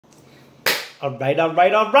All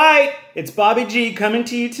right. It's Bobby G coming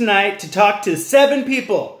to you tonight to talk to 7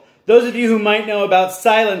 people. Those of you who might know about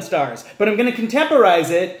Silent Stars. But I'm going to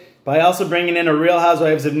contemporize it by also bringing in a Real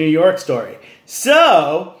Housewives of New York story.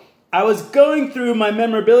 So, I was going through my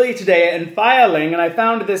memorabilia today and filing, and I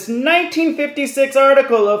found this 1956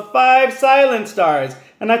 article of 5 Silent Stars.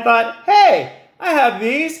 And I thought, hey, I have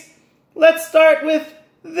these. Let's start with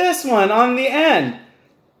this one on the end.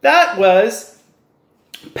 That was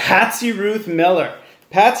Patsy Ruth Miller.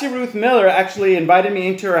 Patsy Ruth Miller actually invited me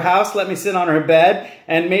into her house, let me sit on her bed,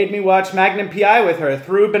 and made me watch Magnum P.I. with her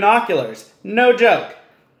through binoculars. No joke.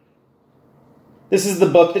 This is the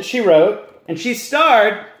book that she wrote, and she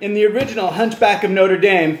starred in the original Hunchback of Notre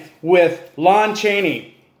Dame with Lon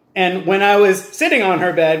Chaney. And when I was sitting on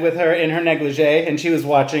her bed with her in her negligee, and she was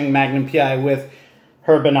watching Magnum P.I. with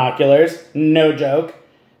her binoculars, no joke,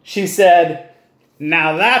 she said,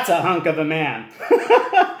 "Now that's a hunk of a man."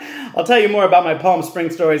 I'll tell you more about my Palm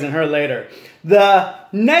Springs stories and her later. The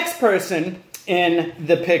next person in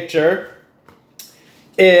the picture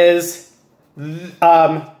is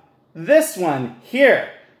this one here.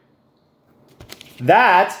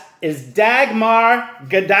 That is Dagmar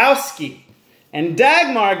Godowski. And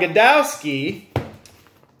Dagmar Godowski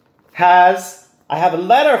I have a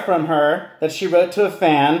letter from her that she wrote to a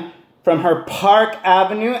fan from her Park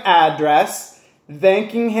Avenue address,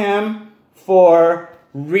 thanking him for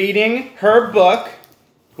reading her book,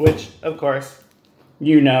 which, of course,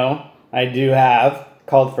 you know I do have,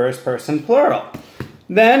 called First Person Plural.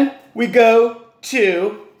 Then we go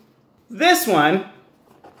to this one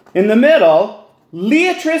in the middle,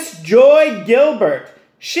 Leatrice Joy Gilbert.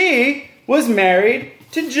 She was married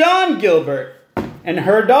to John Gilbert, and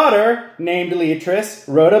her daughter, named Leatrice,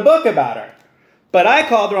 wrote a book about her. But I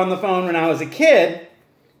called her on the phone when I was a kid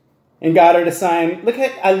and got her to sign.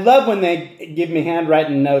 I love when they give me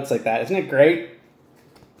handwritten notes like that. Isn't it great?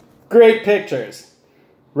 Great pictures,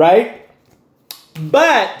 right?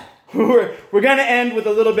 But we're going to end with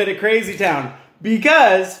a little bit of Crazy Town,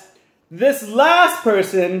 because this last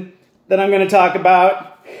person that I'm going to talk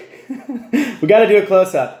about, we got to do a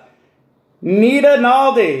close-up. Nita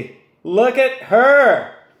Naldi. Look at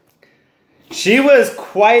her. She was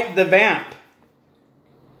quite the vamp.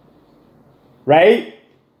 Right?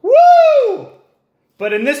 Woo!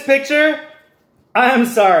 But in this picture, I'm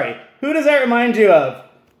sorry. Who does that remind you of?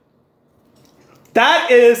 That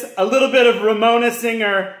is a little bit of Ramona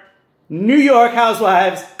Singer, New York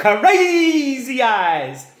Housewives, Crazy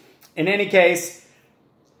Eyes. In any case,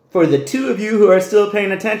 for the 2 of you who are still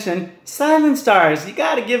paying attention, Silent Stars, you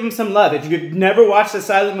gotta give them some love. If you've never watched a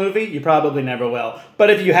silent movie, you probably never will. But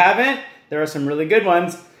if you haven't, there are some really good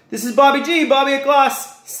ones. This is Bobby G, Bobby at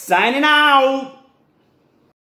Gloss, signing out.